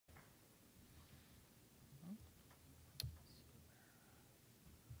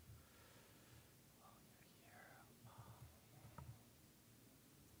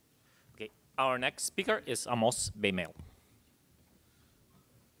Our next speaker is Amos Beimel.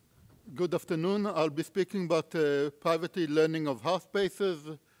 Good afternoon. I'll be speaking about privately learning of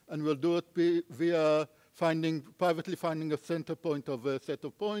Halfspaces, and we'll do it via privately finding a center point of a set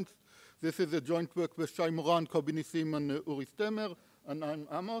of points. This is a joint work with Shai Moran, Kobi Nissim, and Uri Stemer, and I'm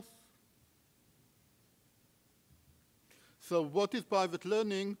Amos. So what is private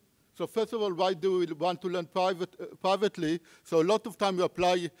learning? So first of all, why do we want to learn privately? So a lot of time we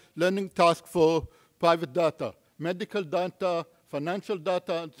apply learning tasks for private data, medical data, financial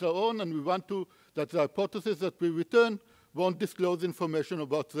data, and so on, and we want to, that the hypothesis that we return won't disclose information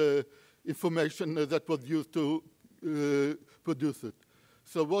about the information that was used to produce it.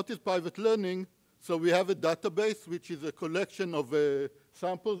 So what is private learning? So we have a database, which is a collection of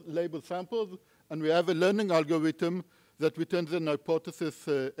samples, labeled samples, and we have a learning algorithm that returns an hypothesis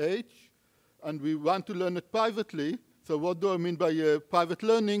H, and we want to learn it privately. So what do I mean by private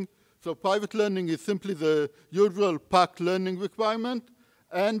learning? So private learning is simply the usual packed learning requirement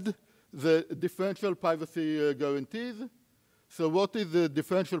and the differential privacy guarantees. So what is the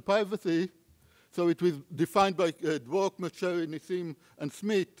differential privacy? So it was defined by Dwork, Masheri, Nissim, and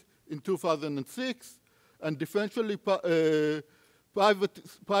Smith in 2006. And differentially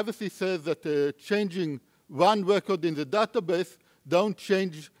privacy says that changing one record in the database doesn't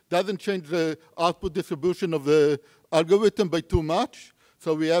change the output distribution of the algorithm by too much.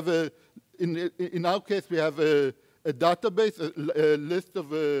 So we have in our case, we have a database, a list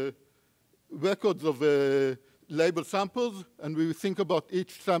of records of labeled samples, and we think about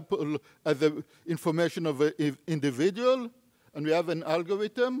each sample as information of an individual, and we have an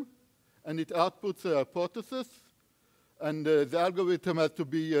algorithm, and it outputs a hypothesis, and the algorithm has to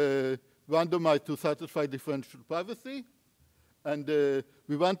be randomized to satisfy differential privacy. And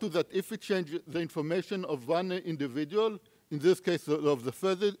we want to that if we change the information of one individual, in this case of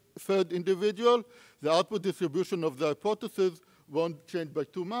the third individual, the output distribution of the hypothesis won't change by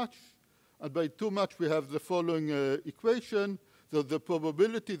too much. And by too much, we have the following equation. So the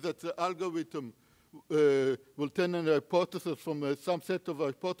probability that the algorithm will turn a hypothesis from some set of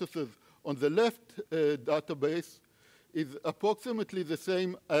hypotheses on the left database is approximately the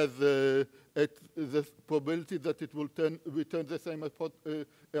same as the probability that it will return the same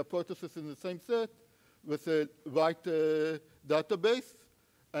hypothesis in the same set with a right database,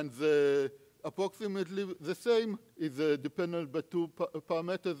 and approximately the same is dependent by two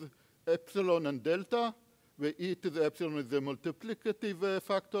parameters, epsilon and delta, where e to the epsilon is the multiplicative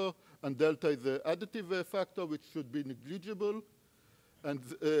factor, and delta is the additive factor, which should be negligible. And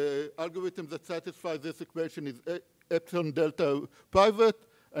algorithm that satisfies this equation is epsilon delta private,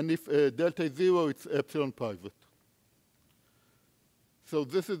 and if delta is 0, it's epsilon private. So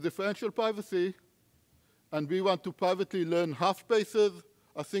this is differential privacy, and we want to privately learn Halfspaces.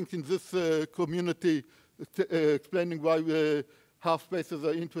 I think in this community, explaining why Halfspaces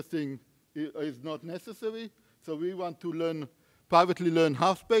are interesting is not necessary. So we want to privately learn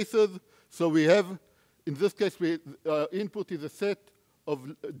Halfspaces. So we have, in this case, input is a set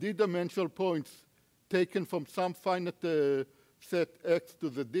of d-dimensional points taken from some finite set x to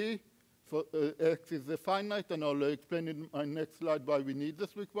the d. For x is a finite, and I'll explain in my next slide why we need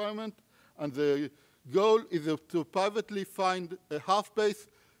this requirement. And the goal is to privately find a half-space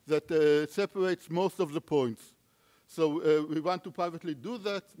that separates most of the points. So we want to privately do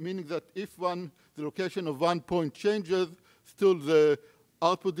that, meaning that if the location of one point changes, still the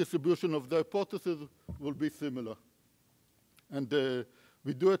output distribution of the hypothesis will be similar. And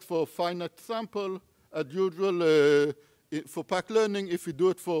we do it for a finite sample. As usual, for packed learning, if we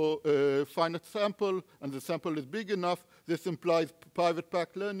do it for a finite sample and the sample is big enough, this implies private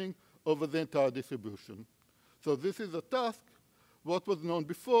packed learning over the entire distribution. So this is a task. What was known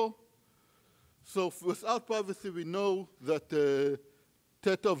before? So without privacy, we know that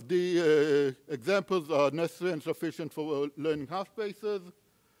theta of d examples are necessary and sufficient for learning Halfspaces.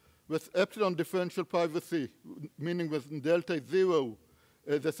 With epsilon differential privacy, meaning with delta is 0,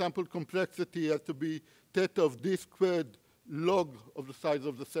 the sample complexity has to be theta of d squared log of the size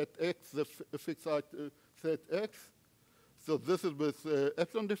of the set x, the fixed set x. So this is with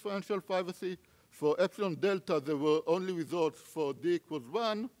epsilon differential privacy. For epsilon delta, there were only results for d equals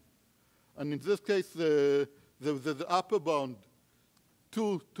 1. And in this case, there's the upper bound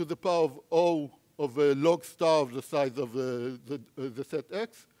 2 to the power of O of log star of the size of the set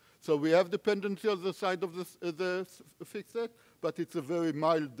x. So we have dependency on the side of the fixed set, but it's a very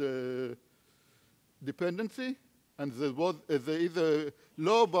mild dependency. And there is a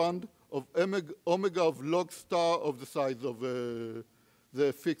lower bound of omega of log star of the size of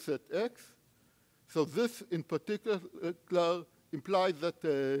the fixed set x. So this in particular implies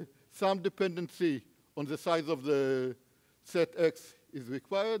that some dependency on the size of the set X is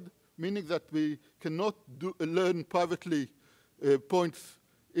required, meaning that we cannot learn privately points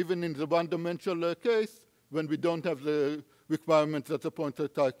even in the one-dimensional case when we don't have the requirement that the points are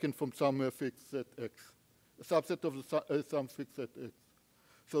taken from some fixed set X, a subset of some fixed set X.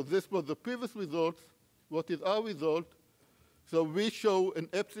 So this was the previous result. What is our result? So we show an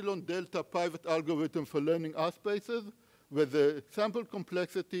epsilon delta private algorithm for learning Halfspaces where the sample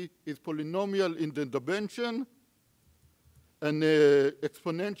complexity is polynomial in the dimension and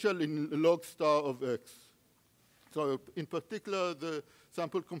exponential in log star of X. So in particular, the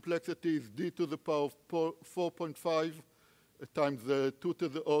sample complexity is d to the power of 4.5 times the 2 to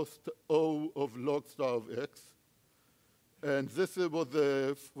the O of log star of X. And this was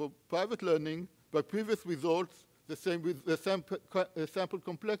for private learning. By previous results, the same with the sample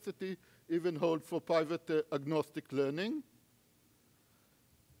complexity even hold for private agnostic learning.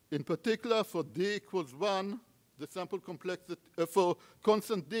 In particular, for d equals 1, the sample complexity, for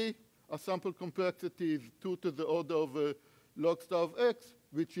constant d, our sample complexity is 2 to the order of log star of X,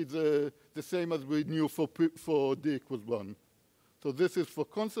 which is the same as we knew for d equals 1. So this is for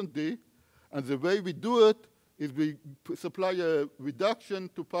constant d. And the way we do it is we supply a reduction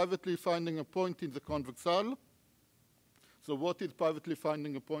to privately finding a point in the convex hull. So what is privately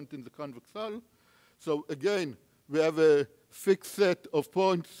finding a point in the convex hull? So again, we have a fixed set of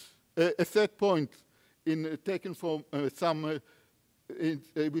points, a set point taken from which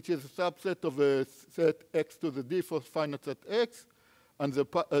is a subset of a set X to the D for finite set X. And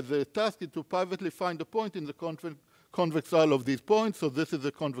the task is to privately find a point in the convex hull of these points. So this is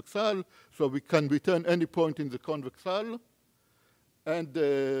the convex hull. So we can return any point in the convex hull. And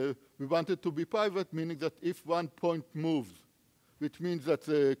we want it to be private, meaning that if one point moves, which means that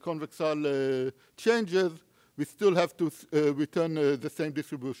the convex hull changes, we still have to return the same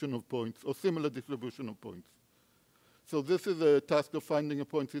distribution of points or similar distribution of points. So this is the task of finding a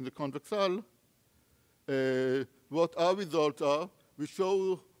point in the convex hull. What our results are, we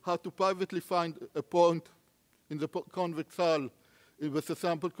show how to privately find a point in the convex hull with a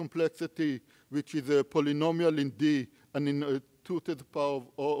sample complexity which is a polynomial in D and in 2 to the power of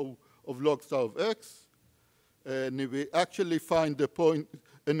O of log star of X. And we actually find the point,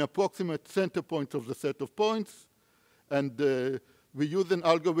 an approximate center point of the set of points. And we use an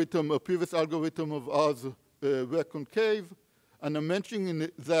algorithm, a previous algorithm of ours, concave. And I'm mentioning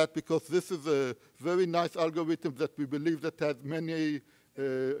that because this is a very nice algorithm that we believe that has many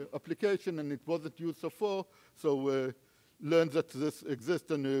applications and it wasn't used so far. So learn that this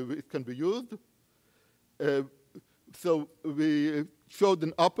exists and it can be used. So we showed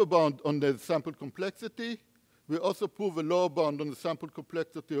an upper bound on the sample complexity. We also prove a lower bound on the sample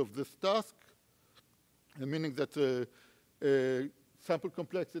complexity of this task, meaning that sample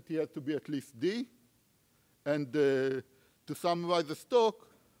complexity has to be at least D. And to summarize the talk,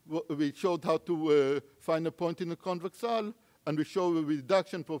 we showed how to find a point in the convex hull, and we show a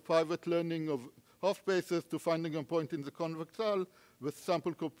reduction for private learning of Halfspaces to finding a point in the convex hull with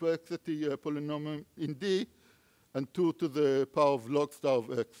sample complexity polynomial in D and 2 to the power of log star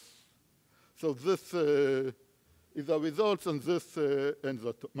of X. So this is our results, and this ends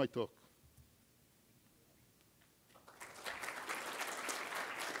my talk.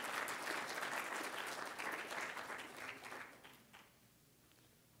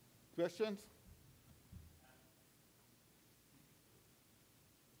 Questions?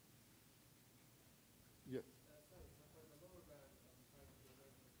 Yes.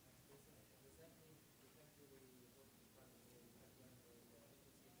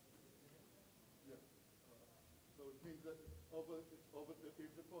 So it means that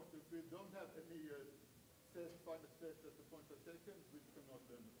if we don't have any finite sets that the points are taken, we cannot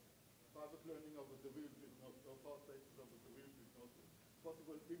learn it. Private learning over the wheels is not, or Halfspaces over the wheels is not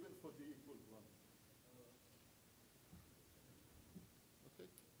possible even for D equals 1. Okay.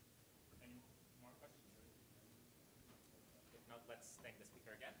 Any more questions? If not, let's thank the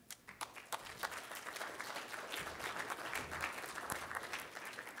speaker again.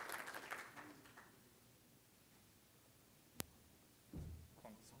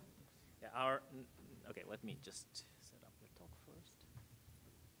 Yeah, okay, let me just set up the talk first.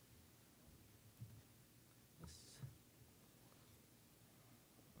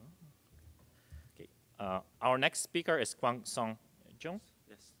 Okay, our next speaker is Kwang Song Jung.